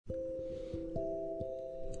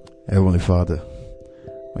Heavenly Father,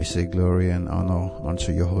 we say glory and honor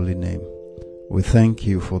unto your holy name. We thank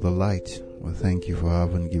you for the light. We thank you for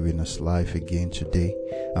having given us life again today,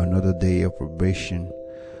 another day of probation.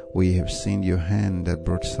 We have seen your hand that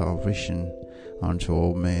brought salvation unto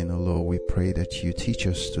all men. O Lord, we pray that you teach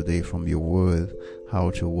us today from your word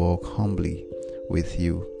how to walk humbly with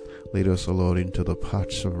you. Lead us, O Lord, into the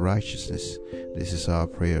paths of righteousness. This is our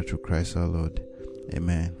prayer through Christ our Lord.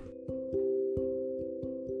 Amen.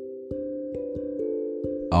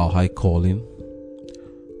 Our High Calling,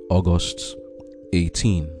 August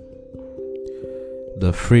 18.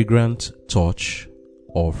 The Fragrant Touch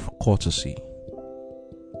of Courtesy.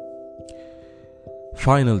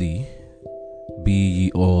 Finally, be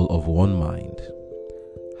ye all of one mind,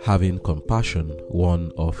 having compassion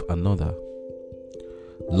one of another.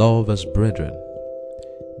 Love as brethren,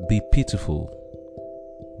 be pitiful,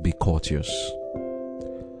 be courteous.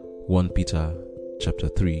 1 Peter chapter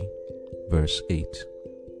 3, verse 8.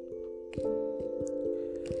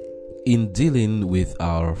 In dealing with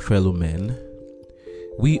our fellow men,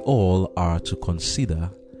 we all are to consider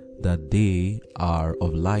that they are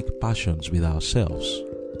of like passions with ourselves,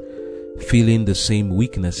 feeling the same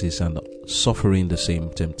weaknesses and suffering the same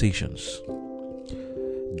temptations.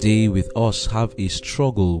 They with us have a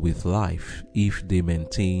struggle with life if they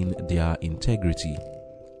maintain their integrity.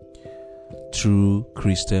 True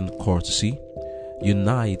Christian courtesy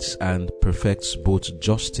unites and perfects both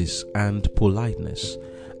justice and politeness,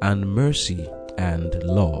 and mercy and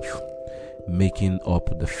love, making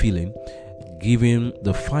up the feeling, giving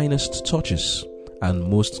the finest touches and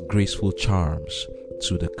most graceful charms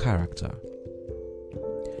to the character.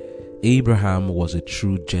 Abraham was a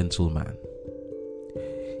true gentleman.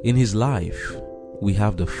 In his life, we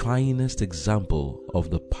have the finest example of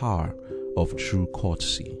the power of true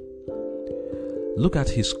courtesy. Look at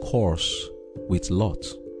his course with Lot.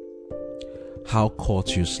 How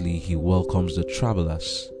courteously he welcomes the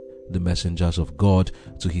travelers, the messengers of God,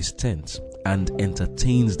 to his tent and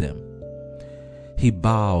entertains them. He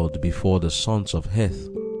bowed before the sons of Heth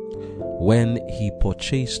when he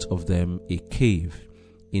purchased of them a cave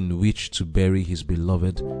in which to bury his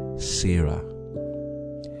beloved Sarah.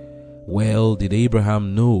 Well did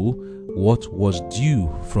Abraham know what was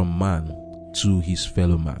due from man to his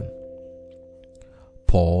fellow man.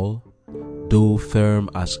 Paul, though firm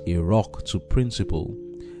as a rock to principle,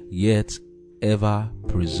 yet ever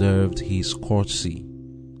preserved his courtesy.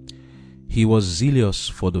 He was zealous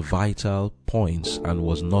for the vital points and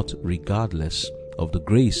was not regardless of the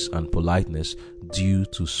grace and politeness due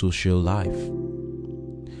to social life.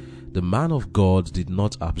 The man of God did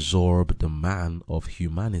not absorb the man of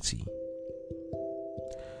humanity.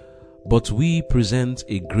 But we present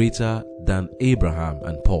a greater than Abraham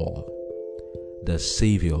and Paul, the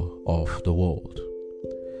Savior of the world.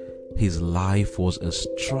 His life was a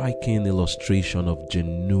striking illustration of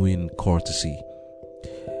genuine courtesy.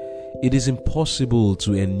 It is impossible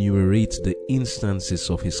to enumerate the instances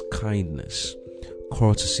of his kindness,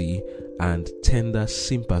 courtesy, and tender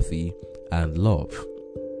sympathy and love.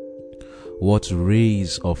 What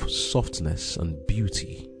rays of softness and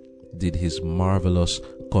beauty did his marvelous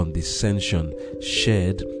condescension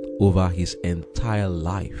shed over his entire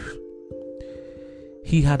life.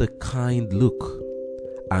 He had a kind look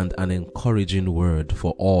and an encouraging word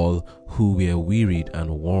for all who were wearied and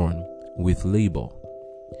worn with labor.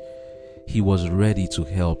 He was ready to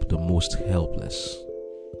help the most helpless.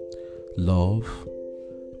 Love,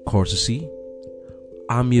 courtesy,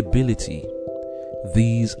 amiability,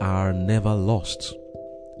 these are never lost.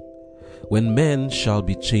 When men shall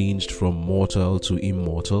be changed from mortal to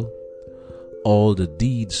immortal, all the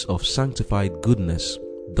deeds of sanctified goodness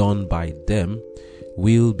done by them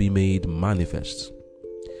will be made manifest.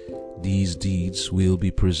 These deeds will be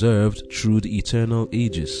preserved through the eternal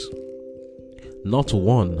ages. Not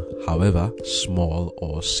one, however small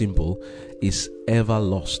or simple, is ever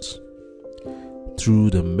lost. Through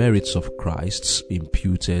the merits of Christ's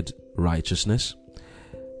imputed righteousness,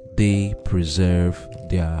 they preserve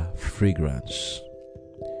their fragrance.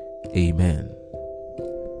 Amen.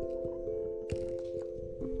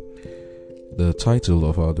 The title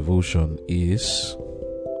of our devotion is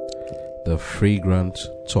The Fragrant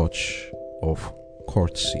Touch of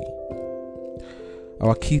Courtesy.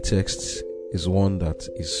 Our key text is one that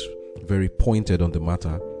is very pointed on the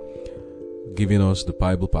matter, giving us the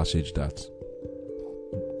Bible passage that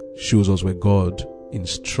shows us where God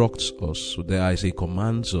instructs us, so there I say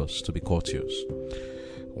commands us to be courteous.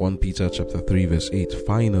 1 Peter chapter 3 verse 8,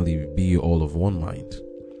 finally be all of one mind,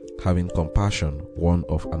 having compassion one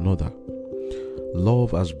of another.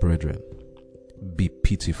 Love as brethren, be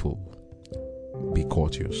pitiful, be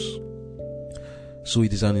courteous. So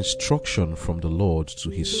it is an instruction from the Lord to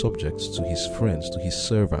his subjects, to his friends, to his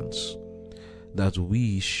servants, that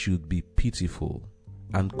we should be pitiful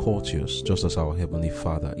and courteous, just as our Heavenly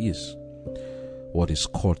Father is. What is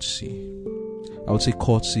courtesy? I would say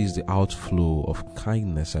courtesy is the outflow of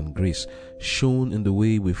kindness and grace shown in the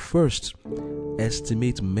way we first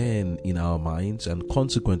estimate men in our minds, and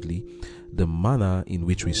consequently the manner in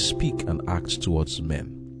which we speak and act towards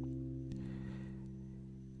men.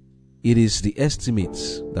 It is the estimate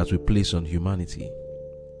that we place on humanity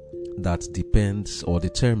that depends or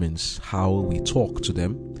determines how we talk to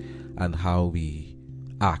them and how we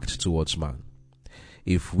act towards man.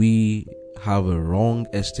 If we have a wrong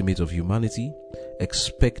estimate of humanity,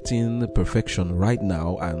 expecting perfection right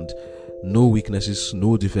now and no weaknesses,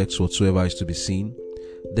 no defects whatsoever is to be seen,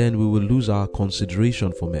 then we will lose our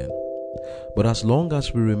consideration for men. But as long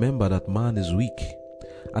as we remember that man is weak,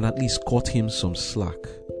 and at least cut him some slack,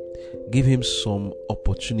 give him some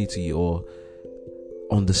opportunity or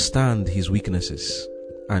understand his weaknesses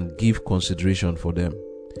and give consideration for them,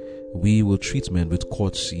 we will treat men with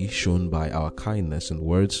courtesy shown by our kindness in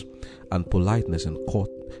words and politeness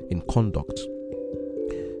in conduct.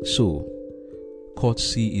 So,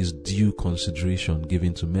 courtesy is due consideration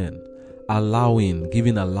given to men,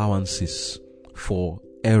 giving allowances for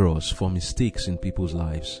errors, for mistakes in people's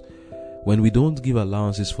lives. When we don't give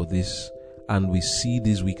allowances for this and we see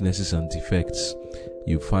these weaknesses and defects,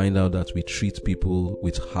 you find out that we treat people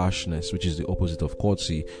with harshness, which is the opposite of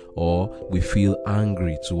courtesy, or we feel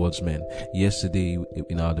angry towards men. Yesterday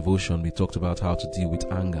in our devotion, we talked about how to deal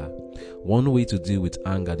with anger. One way to deal with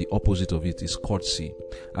anger, the opposite of it, is courtesy.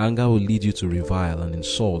 Anger will lead you to revile and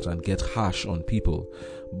insult and get harsh on people.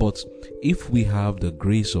 But if we have the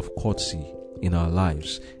grace of courtesy in our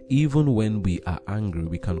lives, even when we are angry,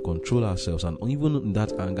 we can control ourselves and even in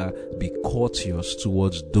that anger be courteous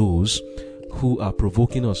towards those who are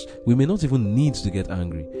provoking us. We may not even need to get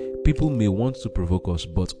angry. People may want to provoke us,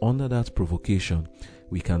 but under that provocation,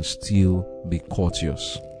 we can still be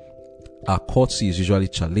courteous. Our courtesy is usually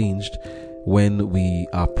challenged when we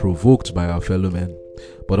are provoked by our fellow men.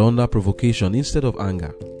 But under provocation, instead of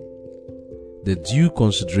anger, the due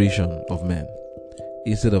consideration of men,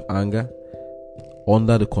 instead of anger,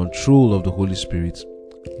 under the control of the Holy Spirit,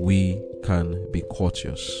 we can be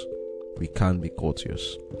courteous. We can be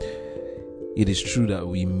courteous. It is true that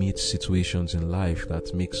we meet situations in life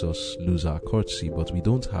that makes us lose our courtesy, but we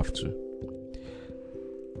don't have to.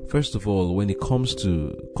 First of all, when it comes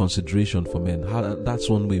to consideration for men, that's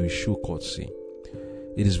one way we show courtesy.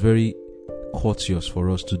 It is very courteous for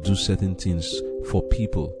us to do certain things for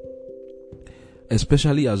people,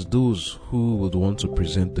 especially as those who would want to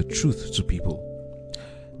present the truth to people.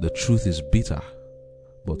 The truth is bitter,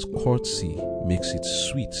 but courtesy makes it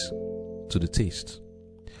sweet to the taste.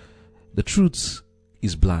 The truth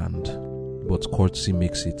is bland, but courtesy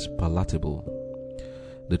makes it palatable.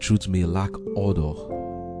 The truth may lack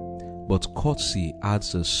odor, but courtesy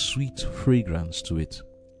adds a sweet fragrance to it.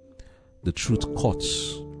 The truth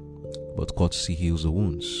cuts, but courtesy heals the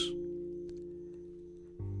wounds.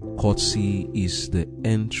 Courtesy is the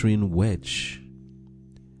entering wedge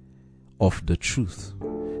of the truth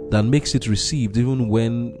that makes it received even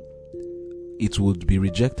when it would be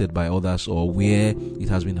rejected by others or where it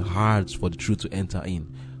has been hard for the truth to enter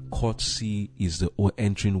in. Courtesy is the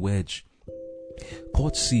entering wedge.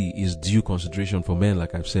 Courtesy is due consideration for men,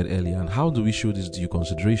 like I've said earlier. And how do we show this due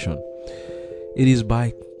consideration? It is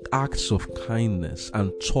by acts of kindness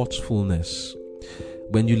and thoughtfulness.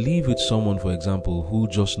 When you live with someone, for example, who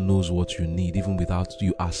just knows what you need even without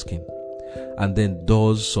you asking, and then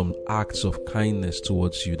does some acts of kindness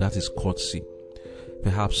towards you, that is courtesy.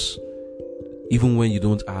 Perhaps even when you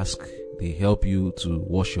don't ask, they help you to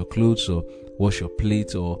wash your clothes or wash your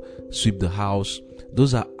plate or sweep the house.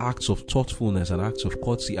 Those are acts of thoughtfulness and acts of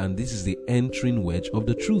courtesy, and this is the entering wedge of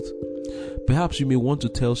the truth. Perhaps you may want to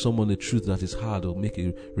tell someone the truth that is hard or make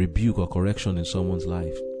a rebuke or correction in someone's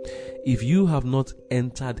life. If you have not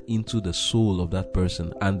entered into the soul of that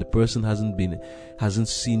person and the person hasn't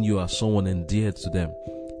seen you as someone endeared to them,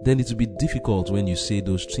 then it will be difficult when you say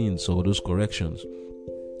those things or those corrections.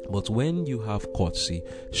 But when you have courtesy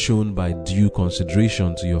shown by due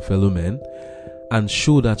consideration to your fellow men and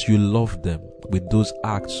show that you love them with those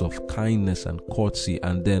acts of kindness and courtesy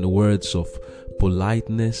and then words of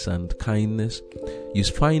politeness and kindness, you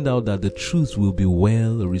find out that the truth will be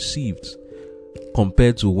well received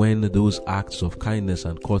compared to when those acts of kindness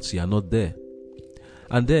and courtesy are not there.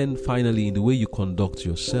 And then finally, in the way you conduct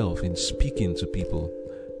yourself in speaking to people,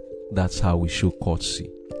 that's how we show courtesy.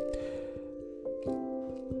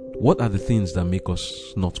 What are the things that make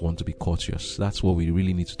us not want to be courteous? That's what we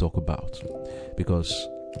really need to talk about. Because,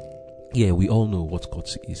 we all know what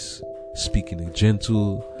courtesy is. Speak in a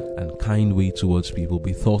gentle and kind way towards people.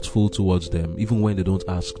 Be thoughtful towards them. Even when they don't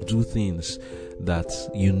ask, do things that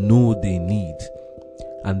you know they need.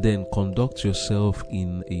 And then conduct yourself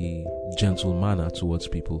in a gentle manner towards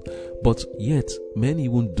people. But yet, many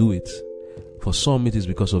won't do it. For some, it is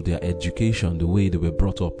because of their education, the way they were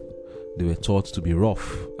brought up. They were taught to be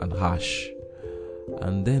rough and harsh.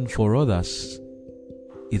 And then for others,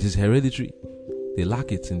 it is hereditary. They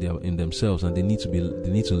lack it in themselves, and they need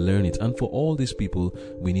to learn it. And for all these people,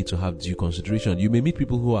 we need to have due consideration. You may meet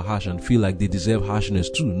people who are harsh and feel like they deserve harshness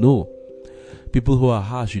too. No. People who are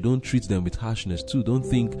harsh, you don't treat them with harshness too. Don't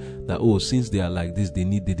think that, since they are like this, they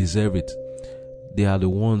deserve it. They are the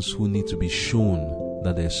ones who need to be shown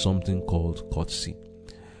that there's something called courtesy.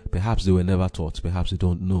 Perhaps they were never taught. Perhaps they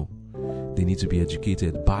don't know. They need to be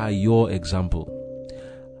educated by your example.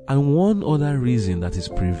 And one other reason that is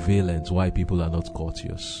prevalent why people are not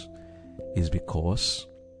courteous is because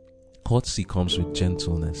courtesy comes with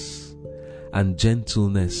gentleness. And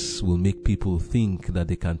gentleness will make people think that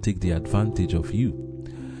they can take the advantage of you.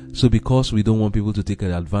 So because we don't want people to take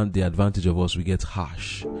the advantage of us, we get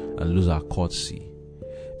harsh and lose our courtesy.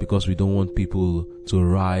 Because we don't want people to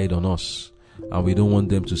ride on us. And we don't want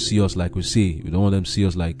them to see us like we say. We don't want them to see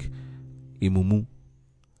us like Imumu.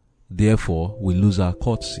 Therefore, we lose our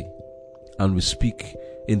courtesy. And we speak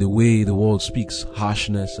in the way the world speaks,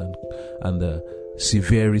 harshness and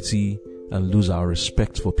severity, and lose our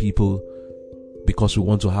respect for people because we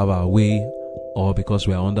want to have our way, or because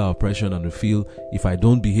we are under oppression and we feel, if I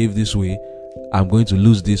don't behave this way, I'm going to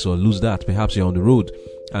lose this or lose that. Perhaps you're on the road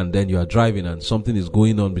and then you are driving and something is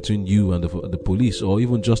going on between you and the police, or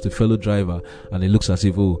even just a fellow driver, and it looks as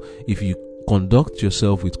if, if you conduct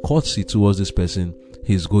yourself with courtesy towards this person,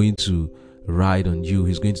 he's going to ride on you,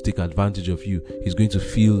 he's going to take advantage of you, he's going to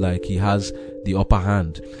feel like he has the upper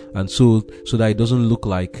hand, and so that it doesn't look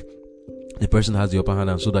like the person has the upper hand,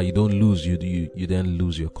 and so that you don't lose, you then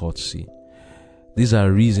lose your courtesy. These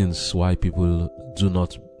are reasons why people do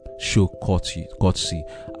not show courtesy.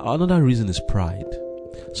 Another reason is pride.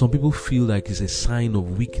 Some people feel like it's a sign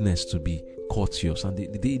of weakness to be courteous, and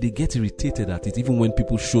they get irritated at it. Even when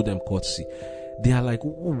people show them courtesy, they are like,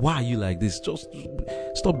 why are you like this? Just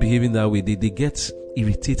stop behaving that way. They get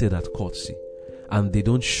irritated at courtesy, and they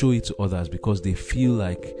don't show it to others because they feel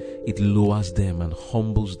like it lowers them and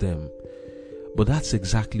humbles them. But that's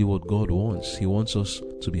exactly what God wants. He wants us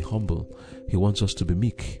to be humble. He wants us to be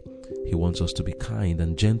meek. He wants us to be kind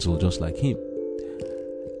and gentle, just like Him.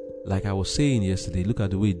 Like I was saying yesterday, look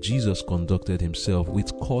at the way Jesus conducted Himself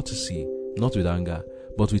with courtesy, not with anger,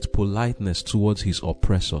 but with politeness towards His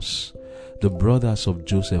oppressors. The brothers of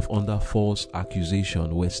Joseph, under false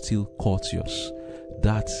accusation, were still courteous.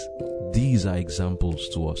 These are examples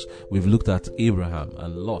to us. We've looked at Abraham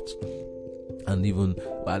and Lot, and even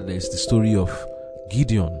there's the story of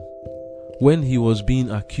Gideon, when he was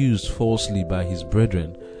being accused falsely by his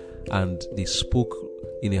brethren, and they spoke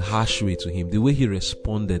in a harsh way to him. The way he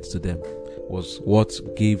responded to them was what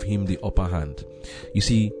gave him the upper hand. You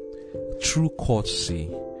see, through courtesy,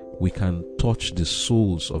 we can touch the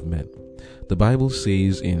souls of men. The Bible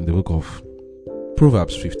says in the book of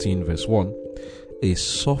Proverbs 15 verse 1, a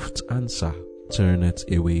soft answer turneth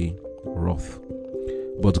away wrath,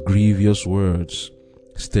 but grievous words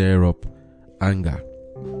stir up anger.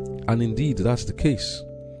 And indeed, that's the case.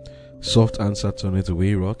 Soft answer turneth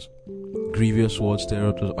away wrath, grievous words stir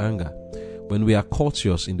up anger. When we are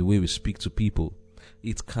courteous in the way we speak to people,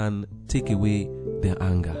 it can take away their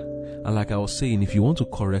anger. And like I was saying, if you want to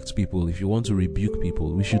correct people, if you want to rebuke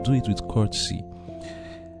people, we should do it with courtesy.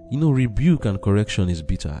 Rebuke and correction is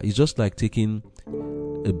bitter. It's just like taking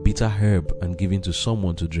a bitter herb and giving to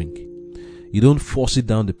someone to drink. You don't force it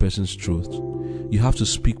down the person's throat. You have to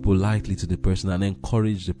speak politely to the person and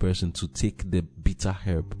encourage the person to take the bitter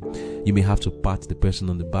herb. You may have to pat the person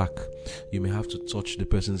on the back. You may have to touch the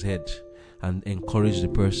person's head and encourage the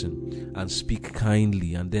person and speak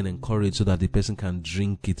kindly, and then encourage so that the person can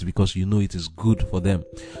drink it because you know it is good for them.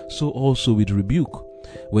 So also with rebuke.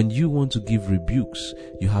 When you want to give rebukes,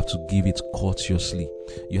 you have to give it courteously.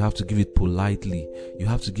 You have to give it politely. You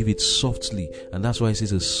have to give it softly. And that's why it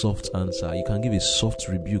says a soft answer. You can give a soft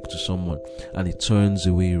rebuke to someone and it turns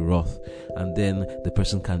away wrath. And then the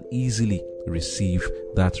person can easily receive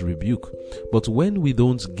that rebuke. But when we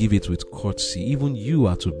don't give it with courtesy, even you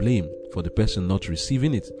are to blame for the person not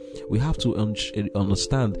receiving it. We have to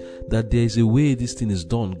understand that there is a way this thing is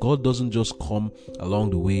done. God doesn't just come along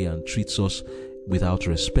the way and treats us without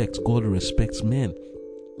respect. God respects men.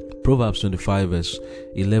 Proverbs 25 verse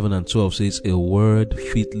 11 and 12 says, a word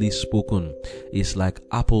fitly spoken is like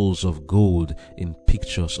apples of gold in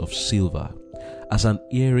pictures of silver, as an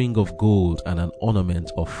earring of gold and an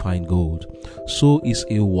ornament of fine gold. So is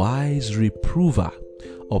a wise reprover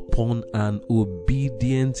upon an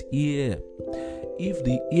obedient ear. If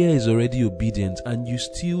the ear is already obedient and you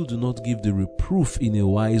still do not give the reproof in a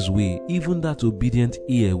wise way, even that obedient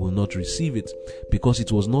ear will not receive it, because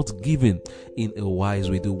it was not given in a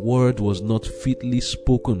wise way. The word was not fitly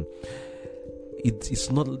spoken.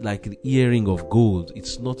 It's not like an earring of gold.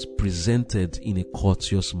 It's not presented in a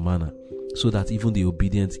courteous manner, so that even the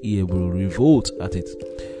obedient ear will revolt at it.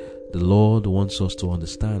 The Lord wants us to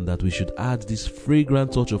understand that we should add this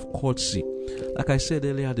fragrant touch of courtesy. Like I said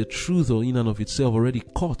earlier, the truth in and of itself already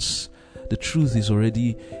cuts. The truth is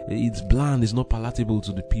already, it's bland, it's not palatable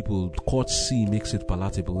to the people. Courtesy makes it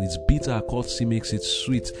palatable. It's bitter, courtesy makes it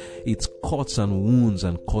sweet. It cuts and wounds,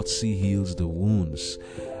 and courtesy heals the wounds.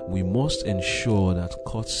 We must ensure that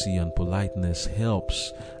courtesy and politeness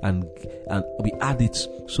helps, and we add it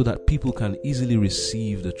so that people can easily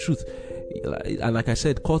receive the truth. And like I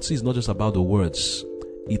said, courtesy is not just about the words.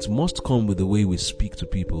 It must come with the way we speak to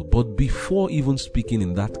people. But before even speaking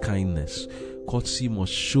in that kindness, courtesy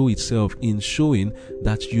must show itself in showing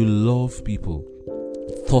that you love people,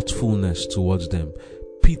 thoughtfulness towards them,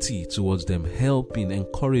 pity towards them, helping,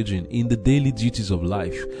 encouraging in the daily duties of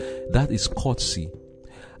life. That is courtesy.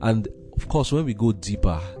 And of course, when we go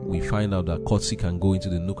deeper, we find out that courtesy can go into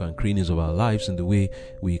the nook and crannies of our lives in the way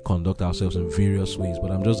we conduct ourselves in various ways.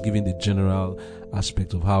 But I'm just giving the general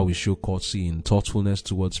aspect of how we show courtesy in thoughtfulness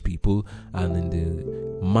towards people, and in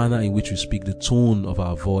the manner in which we speak, the tone of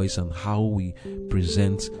our voice, and how we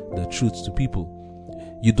present the truth to people.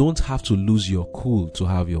 You don't have to lose your cool to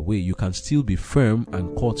have your way. You can still be firm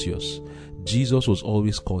and courteous. Jesus was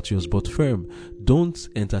always courteous but firm. Don't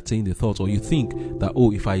entertain the thought, or you think that,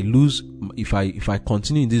 if I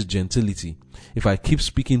continue in this gentility, if I keep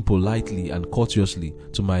speaking politely and courteously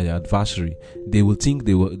to my adversary, they will think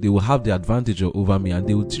they will have the advantage over me, and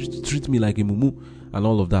they will treat me like a mumu and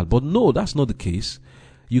all of that. But no, that's not the case.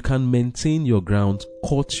 You can maintain your ground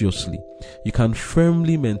courteously. You can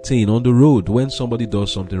firmly maintain on the road when somebody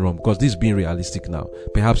does something wrong, because this is being realistic now.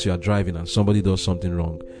 Perhaps you are driving and somebody does something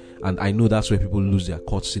wrong. And I know that's where people lose their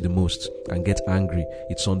courtesy the most and get angry.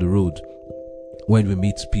 It's on the road when we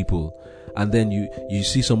meet people. And then you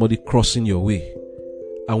see somebody crossing your way.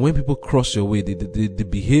 And when people cross your way, the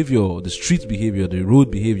behavior, the street behavior, the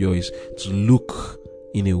road behavior is to look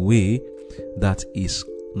in a way that is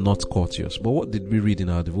not courteous. But what did we read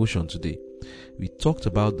in our devotion today? We talked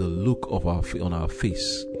about the look of on our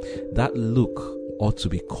face. That look ought to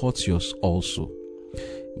be courteous also.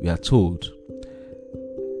 We are told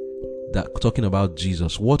that, talking about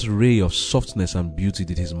Jesus, what ray of softness and beauty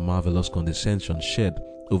did his marvelous condescension shed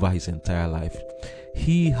over his entire life?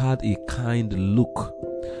 He had a kind look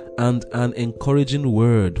and an encouraging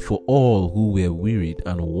word for all who were wearied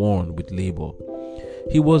and worn with labor.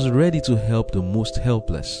 He was ready to help the most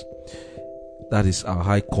helpless. That is our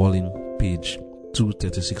high calling, page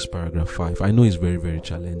 236, paragraph 5. I know it's very, very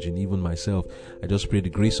challenging. Even myself, I just pray the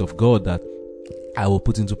grace of God that I will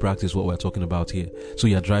put into practice what we're talking about here. So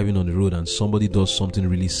you're driving on the road and somebody does something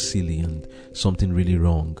really silly and something really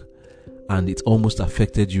wrong, and it almost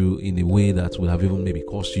affected you in a way that would have even maybe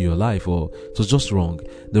cost you your life, or it was just wrong.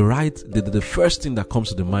 The first thing that comes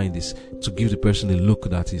to the mind is to give the person a look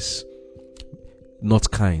that is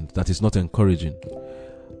not kind, that is not encouraging.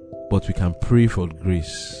 But we can pray for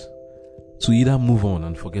grace to either move on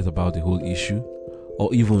and forget about the whole issue,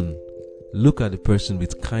 or even look at the person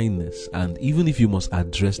with kindness. And even if you must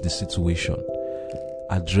address the situation,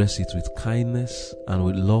 address it with kindness and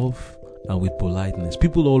with love and with politeness.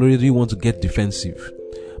 People already want to get defensive,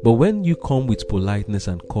 but when you come with politeness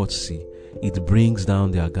and courtesy, it brings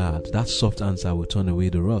down their guard. That soft answer will turn away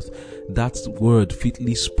the wrath. That word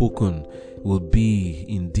fitly spoken will be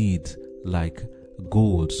indeed like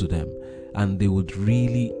gold to them, and they would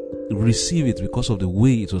really receive it because of the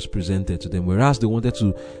way it was presented to them. Whereas they wanted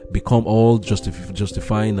to become all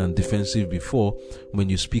justifying and defensive before, when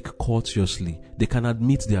you speak courteously, they can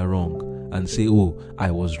admit they are wrong and say, oh, I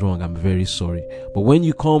was wrong, I'm very sorry. But when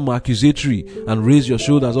you come accusatory and raise your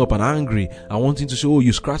shoulders up and angry and wanting to say, oh,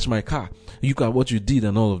 you scratched my car, you got what you did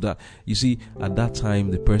and all of that, you see, at that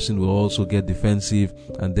time the person will also get defensive,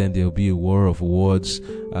 and then there will be a war of words,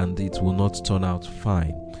 and it will not turn out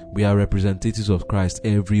fine. We are representatives of Christ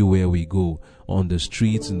everywhere we go, on the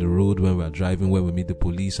streets, in the road, when we are driving, when we meet the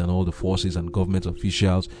police and all the forces and government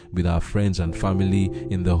officials, with our friends and family,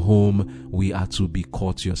 in the home. We are to be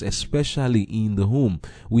courteous, especially in the home.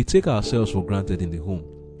 We take ourselves for granted in the home.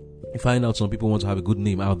 You find out some people want to have a good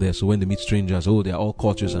name out there, so when they meet strangers, they are all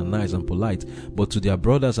courteous and nice and polite. But to their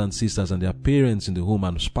brothers and sisters and their parents in the home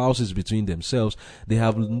and spouses between themselves, they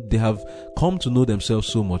have come to know themselves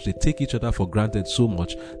so much, they take each other for granted so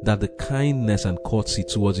much that the kindness and courtesy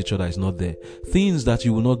towards each other is not there. Things that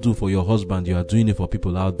you will not do for your husband, you are doing it for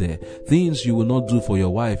people out there. Things you will not do for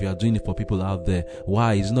your wife, you are doing it for people out there.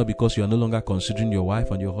 Why? It's not because you are no longer considering your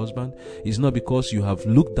wife and your husband. It's not because you have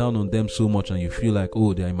looked down on them so much and you feel like,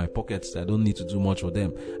 they are in my pockets. I don't need to do much for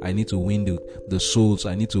them. I need to win the souls.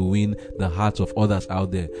 I need to win the hearts of others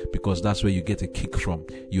out there, because that's where you get a kick from.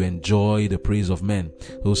 You enjoy the praise of men.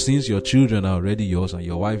 So since your children are already yours and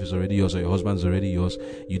your wife is already yours or your husband is already yours,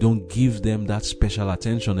 you don't give them that special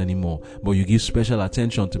attention anymore, but you give special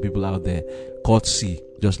attention to people out there. Courtesy,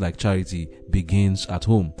 just like charity, begins at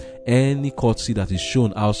home. Any courtesy that is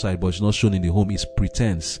shown outside but is not shown in the home is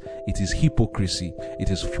pretense. It is hypocrisy.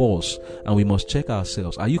 It is false. And we must check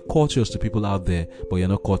ourselves. Are you courteous to people out there, but you're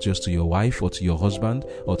not courteous to your wife or to your husband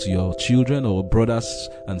or to your children or brothers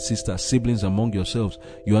and sisters, siblings among yourselves?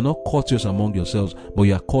 You are not courteous among yourselves, but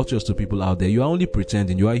you are courteous to people out there. You are only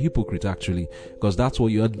pretending. You are a hypocrite, actually, because that's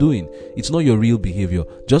what you are doing. It's not your real behavior.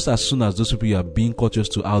 Just as soon as those people you are being courteous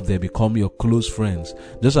to out there become your close friends,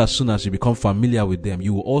 just as soon as you become familiar with them,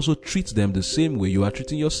 you will also treat them the same way you are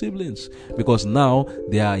treating your siblings, because now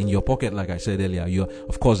they are in your pocket. Like I said earlier,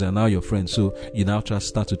 of course they are now your friends, so you now just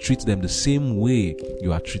start to treat them the same way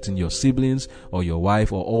you are treating your siblings or your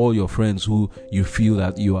wife or all your friends who you feel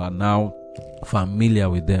that you are now familiar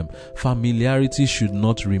with them. Familiarity should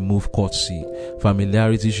not remove courtesy.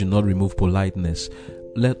 Familiarity should not remove politeness.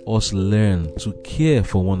 Let us learn to care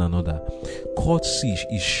for one another. Courtesy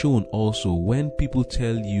is shown also when people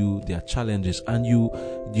tell you their challenges and you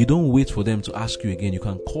don't wait for them to ask you again. You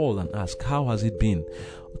can call and ask, how has it been?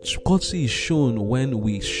 Courtesy is shown when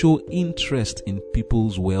we show interest in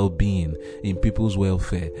people's well-being, in people's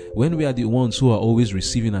welfare. When we are the ones who are always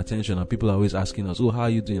receiving attention and people are always asking us, how are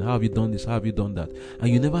you doing? How have you done this? How have you done that? And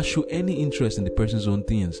you never show any interest in the person's own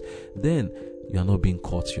things, then you are not being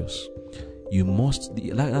courteous. You must,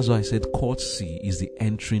 that's why I said courtesy is the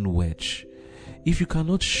entering wedge. If you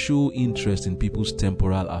cannot show interest in people's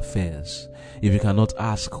temporal affairs, if you cannot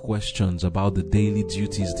ask questions about the daily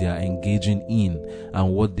duties they are engaging in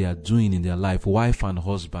and what they are doing in their life, wife and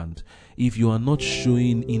husband, if you are not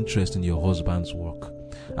showing interest in your husband's work,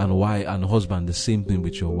 and husband, the same thing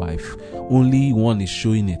with your wife, only one is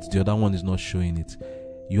showing it, the other one is not showing it,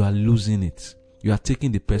 you are losing it. You are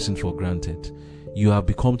taking the person for granted. You have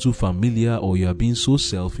become too familiar, or you are being so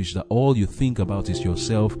selfish that all you think about is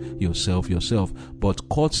yourself. But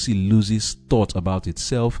courtesy loses thought about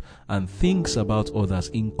itself and thinks about others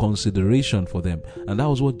in consideration for them. And that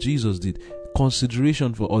was what Jesus did.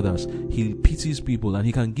 Consideration for others. He pities people and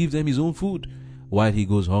he can give them his own food while he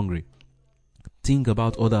goes hungry. Think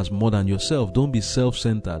about others more than yourself. Don't be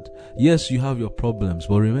self-centered. Yes, you have your problems,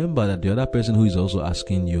 but remember that the other person who is also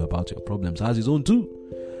asking you about your problems has his own too.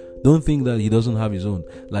 Don't think that he doesn't have his own.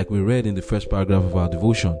 Like we read in the first paragraph of our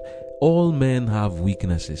devotion, all men have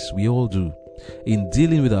weaknesses. We all do. In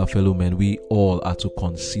dealing with our fellow men, we all are to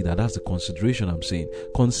consider. That's the consideration I'm saying.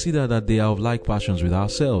 Consider that they are of like passions with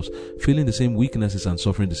ourselves, feeling the same weaknesses and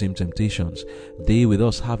suffering the same temptations. They with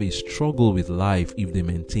us have a struggle with life if they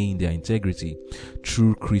maintain their integrity.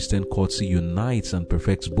 True Christian courtesy unites and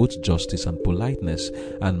perfects both justice and politeness,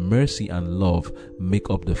 and mercy and love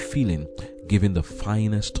make up the feeling, giving the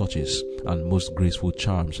finest touches and most graceful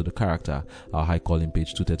charms to the character. Our high calling,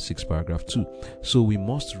 page 236, paragraph 2. So we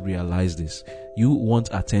must realize this. You want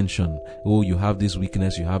attention. You have this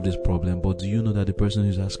weakness, you have this problem, but do you know that the person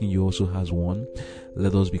who's asking you also has one?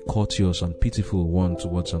 Let us be courteous and pitiful one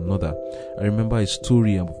towards another. I remember a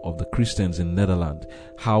story of the Christians in Netherlands,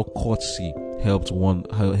 how courtesy helped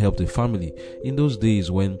a family in those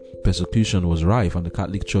days when persecution was rife and the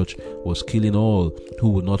Catholic Church was killing all who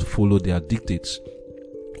would not follow their dictates.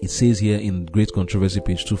 It says here in Great Controversy,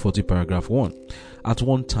 page 240, paragraph 1. At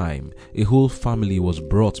one time, a whole family was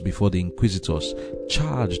brought before the inquisitors,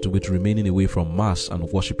 charged with remaining away from Mass and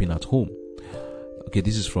worshipping at home. Okay,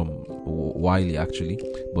 this is from Wiley actually,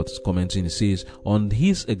 but commenting, it says, on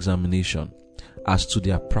his examination as to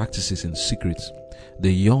their practices in secret,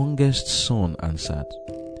 the youngest son answered,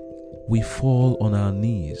 we fall on our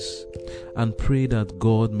knees and pray that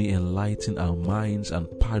God may enlighten our minds and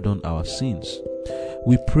pardon our sins.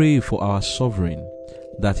 We pray for our sovereign,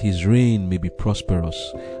 that his reign may be prosperous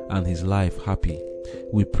and his life happy.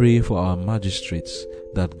 We pray for our magistrates,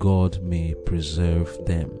 that God may preserve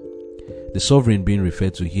them. The sovereign being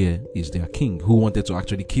referred to here is their king, who wanted to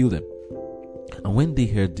actually kill them. And when they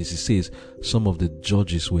heard this, it says, some of the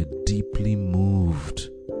judges were deeply moved.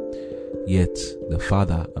 Yet the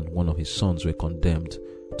father and one of his sons were condemned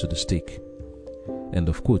to the stake. End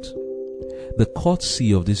of quote. The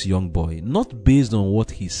courtesy of this young boy, not based on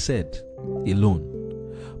what he said alone,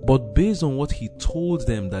 but based on what he told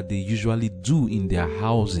them that they usually do in their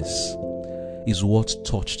houses, is what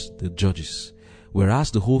touched the judges.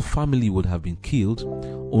 Whereas the whole family would have been killed,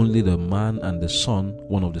 only the man and the son,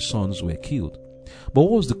 one of the sons, were killed. But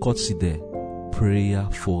what was the courtesy there? Prayer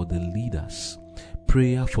for the leaders.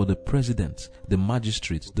 Prayer for the president, the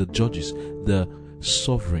magistrates, the judges, the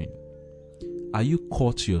sovereign. Are you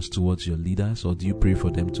courteous towards your leaders, or do you pray for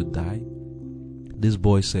them to die? This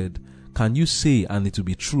boy said, can you say, and it will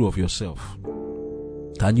be true of yourself?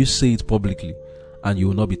 Can you say it publicly, and you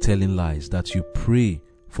will not be telling lies, that you pray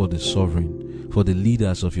for the sovereign, for the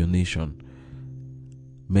leaders of your nation?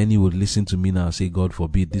 Many would listen to me now and say, God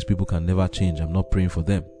forbid, these people can never change. I'm not praying for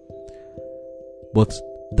them. But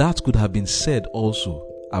that could have been said also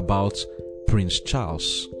about Prince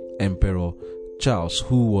Charles, Emperor Charles,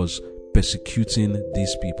 who was persecuting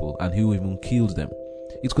these people and who even killed them.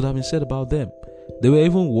 It could have been said about them. They were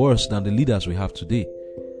even worse than the leaders we have today.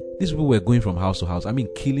 These people were going from house to house. I mean,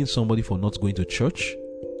 killing somebody for not going to church?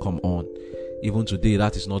 Come on. Even today,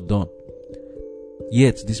 that is not done.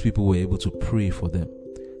 Yet, these people were able to pray for them.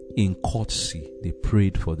 In courtesy, they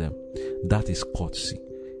prayed for them. That is courtesy.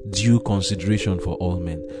 Due consideration for all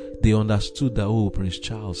men. They understood that, Prince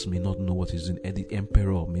Charles may not know what he's doing, and the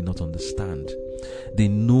emperor may not understand. They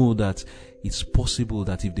know that it's possible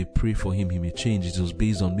that if they pray for him, he may change. It was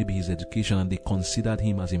based on maybe his education, and they considered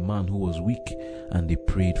him as a man who was weak, and they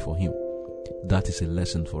prayed for him. That is a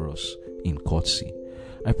lesson for us in courtesy.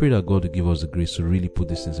 I pray that God will give us the grace to really put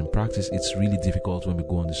these things in practice. It's really difficult when we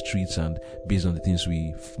go on the streets and based on the things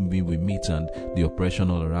we meet and the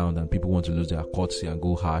oppression all around, and people want to lose their courtesy and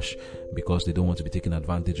go harsh because they don't want to be taken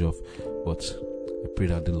advantage of. But I pray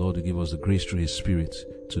that the Lord will give us the grace through His Spirit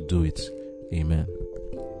to do it. Amen.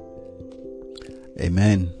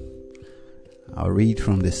 Amen. I'll read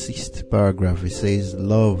from the 6th paragraph. It says,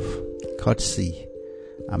 love, courtesy,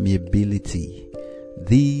 amiability,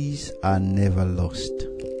 these are never lost.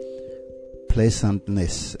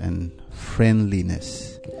 Pleasantness and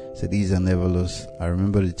friendliness, so these are never lost. I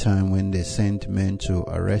remember the time when they sent men to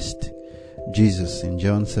arrest Jesus in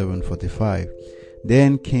John 7:45.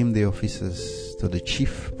 Then came the officers to the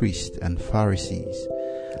chief priests and Pharisees,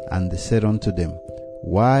 and they said unto them,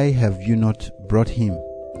 why have you not brought him?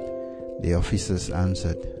 The officers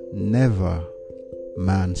answered, never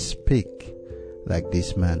man spake like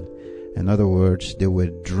this man. In other words, they were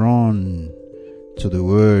drawn to the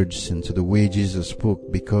words and to the way Jesus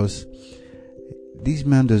spoke, because this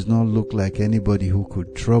man does not look like anybody who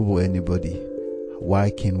could trouble anybody. Why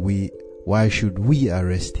should we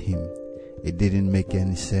arrest him? It didn't make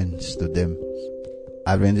any sense to them.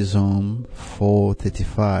 Adventist Home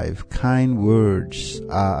 4:35. Kind words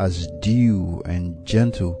are as dew and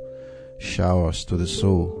gentle showers to the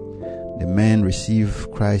soul. The men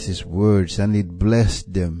received Christ's words and it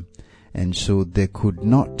blessed them, and so they could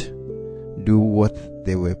not do what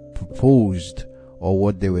they were proposed or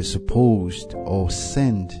what they were supposed or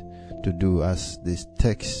sent to do, as this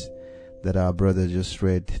text that our brother just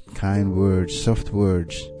read. Kind words, soft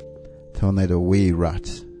words, turn it away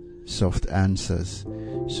wrath, soft answers.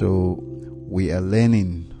 So we are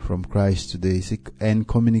learning from Christ today, and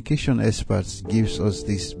communication experts gives us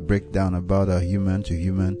this breakdown about our human to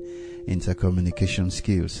human intercommunication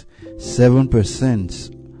skills.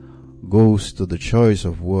 7% goes to the choice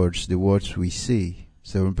of words, the words we say,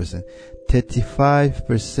 7%.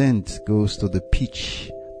 35% goes to the pitch,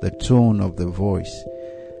 the tone of the voice.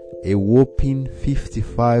 A whopping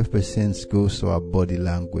 55% goes to our body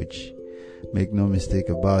language. Make no mistake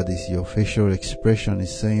about this, your facial expression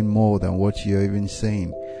is saying more than what you're even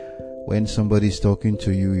saying. When somebody is talking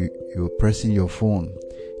to you, you're pressing your phone,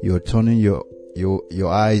 you're turning your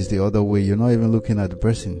eyes the other way, you're not even looking at the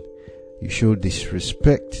person. You show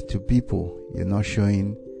disrespect to people. You're not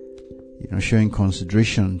showing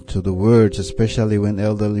consideration to the words, especially when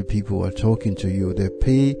elderly people are talking to you.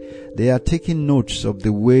 They are taking notes of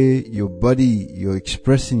the way you're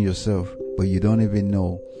expressing yourself, but you don't even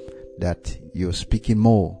know that you're speaking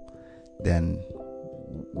more than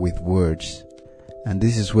with words. And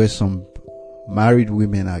this is where some married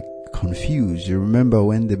women are confused. You remember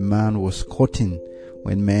when the man was courting,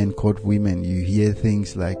 when men court women, you hear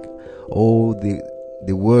things like,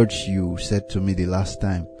 the words you said to me the last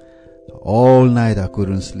time, all night I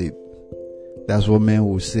couldn't sleep. That's what men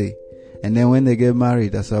will say. And then when they get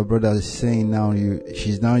married, as our brother is saying now,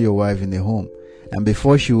 she's now your wife in the home. And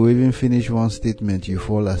before she will even finish one statement, you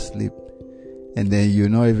fall asleep. And then you're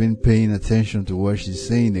not even paying attention to what she's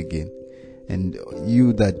saying again. And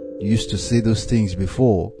you that used to say those things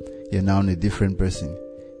before, you're now a different person.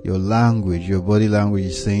 Your language, your body language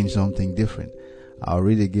is saying something different. I'll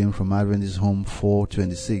read again from Adventist Home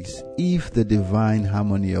 4:26. If the divine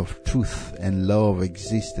harmony of truth and love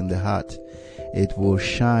exists in the heart, it will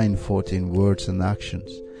shine forth in words and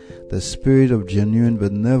actions. The spirit of genuine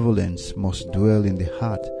benevolence must dwell in the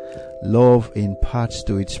heart. Love imparts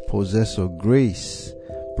to its possessor grace,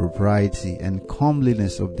 propriety, and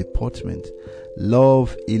comeliness of deportment.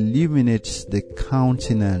 Love illuminates the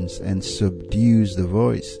countenance and subdues the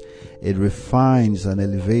voice. It refines and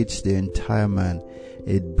elevates the entire man.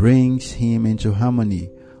 It brings him into harmony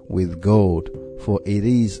with God, for it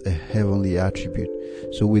is a heavenly attribute.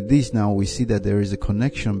 So with this now, we see that there is a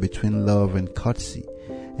connection between love and courtesy.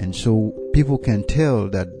 And so people can tell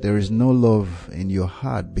that there is no love in your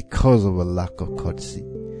heart because of a lack of courtesy.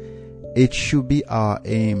 It should be our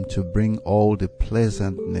aim to bring all the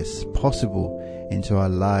pleasantness possible into our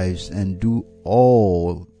lives and to do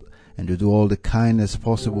all the kindness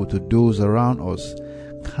possible to those around us.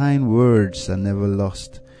 Kind words are never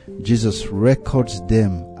lost. Jesus records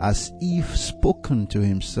them as if spoken to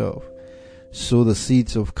himself. Sow the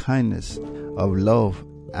seeds of kindness, of love,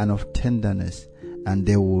 and of tenderness, and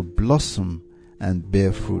they will blossom and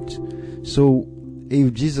bear fruit. So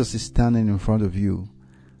if Jesus is standing in front of you,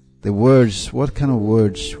 the words, what kind of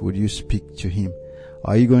words would you speak to him?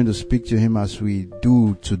 Are you going to speak to him as we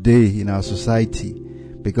do today in our society?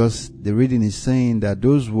 Because the reading is saying that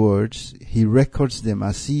those words, he records them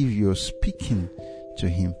as if you're speaking to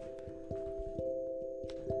him.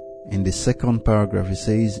 In the second paragraph, it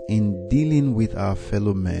says, in dealing with our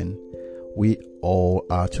fellow men, we all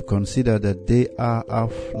are to consider that they are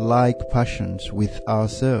of like passions with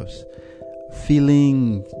ourselves,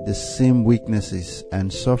 feeling the same weaknesses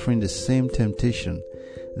and suffering the same temptation.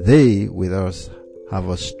 They, with us, have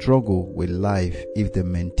a struggle with life if they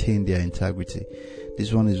maintain their integrity.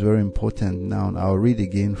 This one is very important. Now, I'll read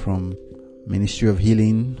again from Ministry of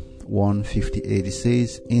Healing 1:58. It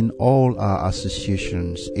says, in all our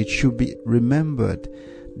associations, it should be remembered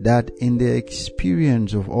that in the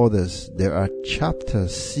experience of others, there are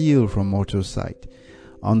chapters sealed from mortal sight.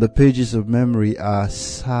 On the pages of memory are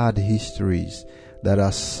sad histories that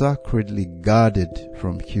are sacredly guarded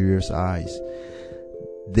from curious eyes.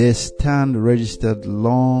 There stand registered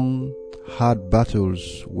long, hard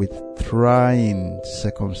battles with trying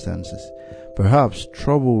circumstances, perhaps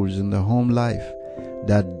troubles in the home life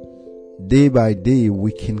that day by day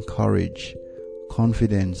weaken courage,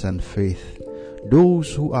 confidence, and faith.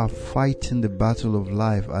 Those who are fighting the battle of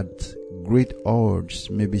life at great odds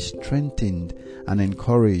may be strengthened and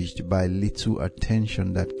encouraged by little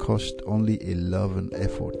attention that cost only a love and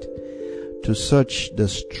effort. To such, the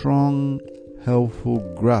strong, helpful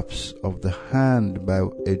grasp of the hand by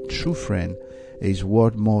a true friend is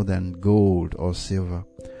worth more than gold or silver.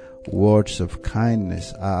 Words of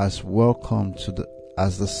kindness are as welcome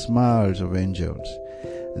as the smiles of angels.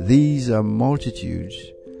 These are multitudes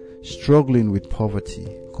struggling with poverty,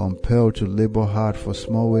 compelled to labor hard for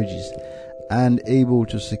small wages, and able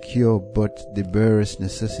to secure but the barest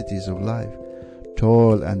necessities of life.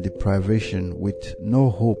 Toil and deprivation with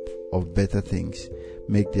no hope of better things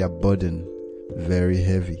make their burden very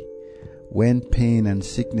heavy. When pain and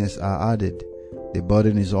sickness are added, the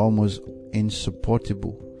burden is almost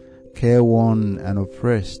insupportable. Careworn and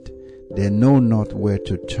oppressed, they know not where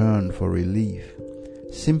to turn for relief.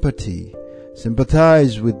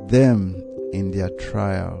 Sympathize with them in their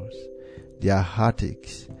trials, their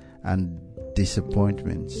heartaches and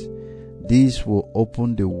disappointments. These will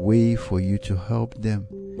open the way for you to help them.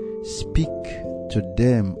 Speak to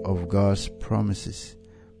them of God's promises.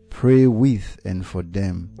 Pray with and for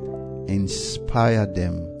them. Inspire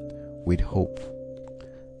them with hope.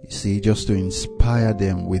 You see, just to inspire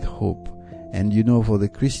them with hope. And for the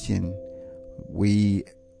Christian,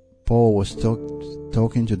 Paul was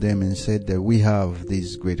talking to them and said that we have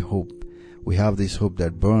this great hope. We have this hope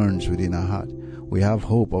that burns within our heart. We have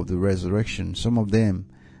hope of the resurrection. Some of them,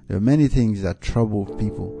 there are many things that trouble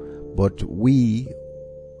people, but we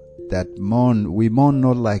mourn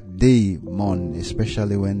not like they mourn,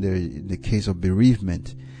 especially when they're in the case of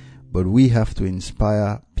bereavement. But we have to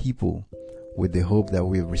inspire people with the hope that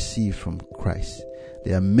we have received from Christ.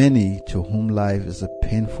 There are many to whom life is a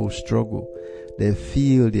painful struggle. They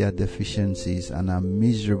feel their deficiencies and are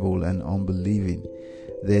miserable and unbelieving.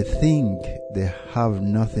 They think they have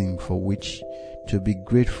nothing for which to be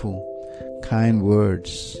grateful. Kind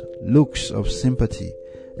words, looks of sympathy,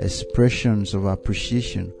 expressions of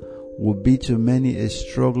appreciation will be to many a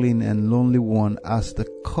struggling and lonely one as the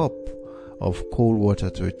cup of cold water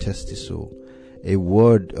to a thirsty soul. a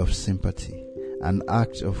word of sympathy, an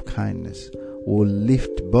act of kindness will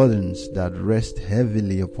lift burdens that rest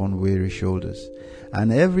heavily upon weary shoulders.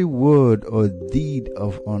 And every word or deed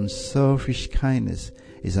of unselfish kindness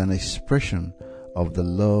is an expression of the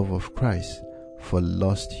love of Christ for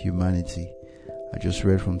lost humanity. I just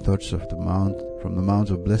read from Thoughts of the Mount, from the Mount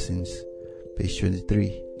of Blessings, page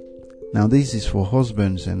 23. Now this is for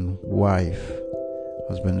husbands and wives.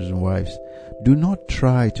 Do not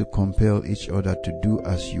try to compel each other to do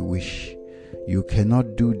as you wish. You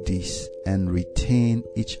cannot do this and retain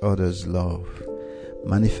each other's love.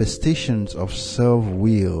 Manifestations of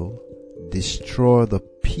self-will destroy the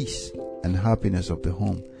peace and happiness of the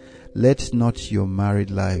home. Let not your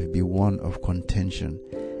married life be one of contention.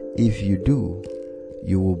 If you do,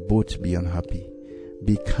 you will both be unhappy.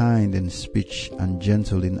 Be kind in speech and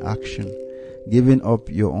gentle in action, giving up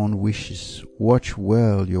your own wishes. Watch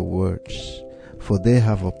well your words, for they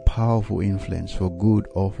have a powerful influence for good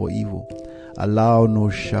or for evil. Allow no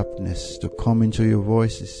sharpness to come into your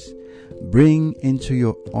voices. Bring into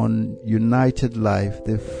your united life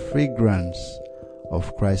the fragrance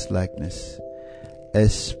of Christ-likeness.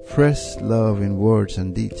 Express love in words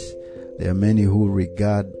and deeds. There are many who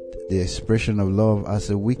regard the expression of love as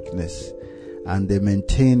a weakness, and they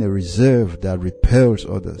maintain a reserve that repels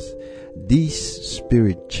others. This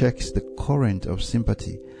spirit checks the current of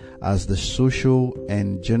sympathy. As the social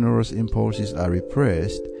and generous impulses are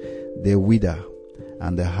repressed, they wither,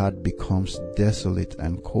 and the heart becomes desolate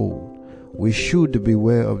and cold. We should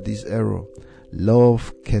beware of this error.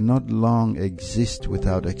 Love cannot long exist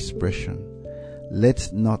without expression.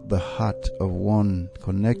 Let not the heart of one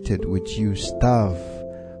connected with you starve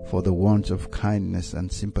for the want of kindness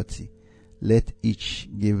and sympathy. Let each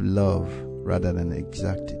give love rather than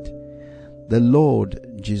exact it. The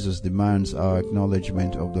Lord Jesus demands our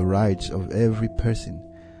acknowledgement of the rights of every person,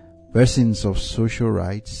 persons of social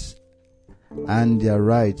rights, and their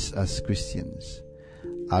rights as Christians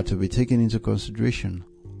are to be taken into consideration.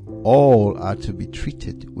 All are to be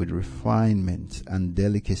treated with refinement and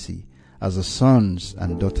delicacy as the sons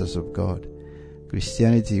and daughters of God.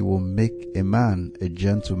 Christianity will make a man a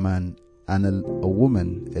gentleman and a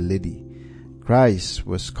woman a lady. Christ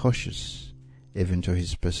was cautious even to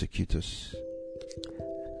his persecutors.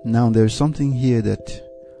 Now there is something here that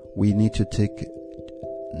we need to take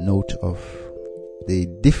note of. The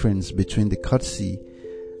difference between the courtesy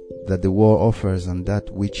that the world offers and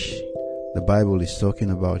that which the Bible is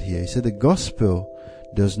talking about here. He said the gospel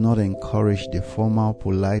does not encourage the formal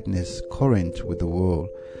politeness current with the world,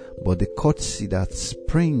 but the courtesy that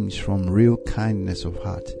springs from real kindness of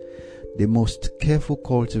heart. The most careful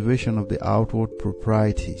cultivation of the outward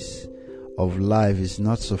proprieties of life is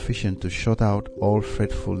not sufficient to shut out all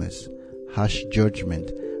fretfulness, harsh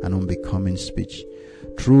judgment, and unbecoming speech.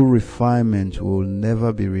 True refinement will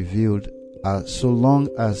never be revealed so long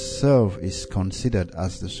as self is considered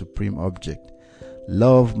as the supreme object.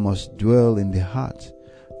 Love must dwell in the heart.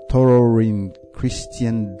 Thorough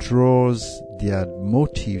Christian draws their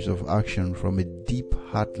motives of action from a deep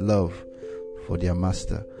heart love for their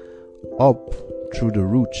master. Up through the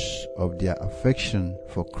roots of their affection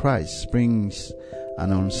for Christ springs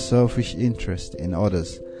an unselfish interest in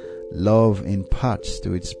others. Love imparts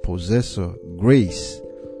to its possessor grace,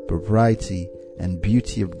 propriety, and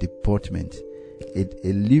beauty of deportment. It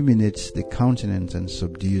illuminates the countenance and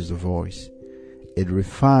subdues the voice. It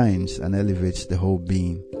refines and elevates the whole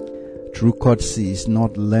being. True courtesy is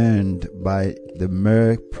not learned by the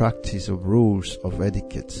mere practice of rules of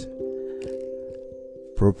etiquette.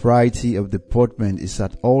 Propriety of deportment is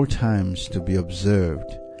at all times to be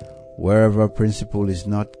observed. Wherever principle is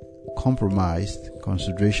not compromised,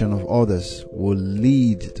 consideration of others will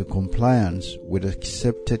lead to compliance with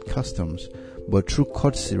accepted customs, but true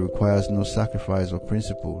courtesy requires no sacrifice of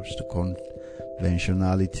principles to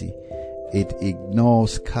conventionality. It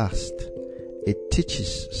ignores caste. It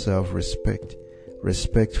teaches self-respect,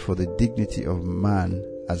 respect for the dignity of man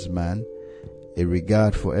as man, a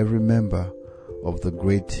regard for every member of the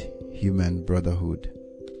great human brotherhood.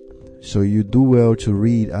 So you do well to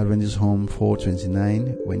read Adventist Home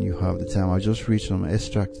 429 when you have the time. I'll just read some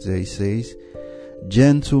extracts there. It says,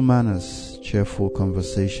 gentle manners, cheerful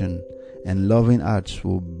conversation, and loving hearts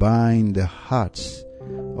will bind the hearts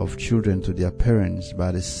of children to their parents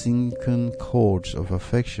by the silken cords of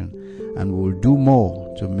affection, and will do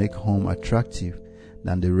more to make home attractive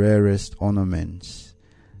than the rarest ornaments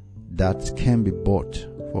that can be bought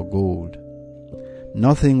for gold.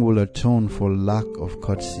 Nothing will atone for lack of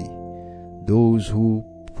courtesy. Those who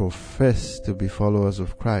profess to be followers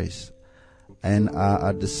of Christ and are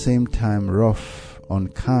at the same time rough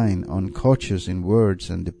unkind, uncourteous in words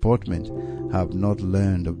and deportment, have not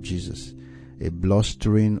learned of Jesus. A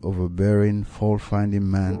blustering, overbearing, fault-finding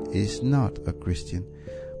man is not a Christian,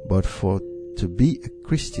 but to be a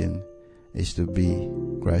Christian is to be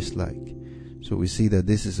Christ-like. So we see that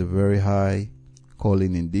this is a very high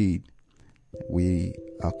calling indeed. We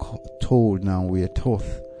are told now, we are taught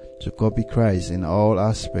to copy Christ in all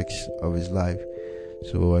aspects of his life.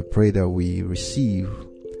 So I pray that we receive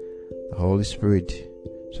the Holy Spirit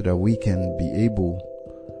so that we can be able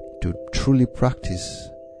to truly practice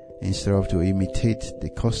instead of to imitate the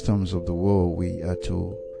customs of the world. We are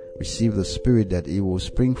to receive the Spirit that it will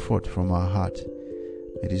spring forth from our heart.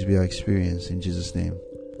 May this be our experience in Jesus' name.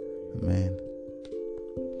 Amen.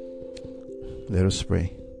 Let us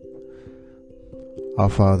pray. Our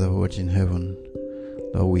Father who art in heaven,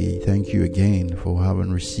 Lord, we thank you again for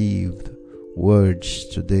having received words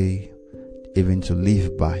today, even to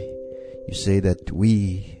live by. You say that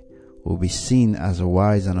we will be seen as a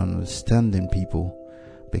wise and understanding people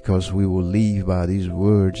because we will live by these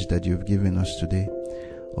words that you've given us today.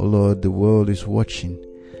 Oh Lord, the world is watching,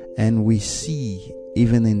 and we see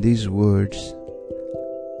even in these words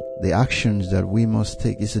the actions that we must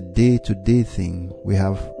take. It's a day-to-day thing. We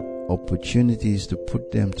have opportunities to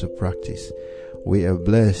put them to practice. We are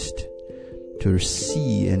blessed to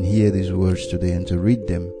see and hear these words today and to read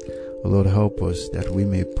them. Oh Lord, help us that we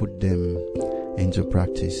may put them into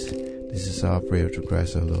practice. This is our prayer to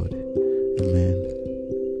Christ our Lord. Amen.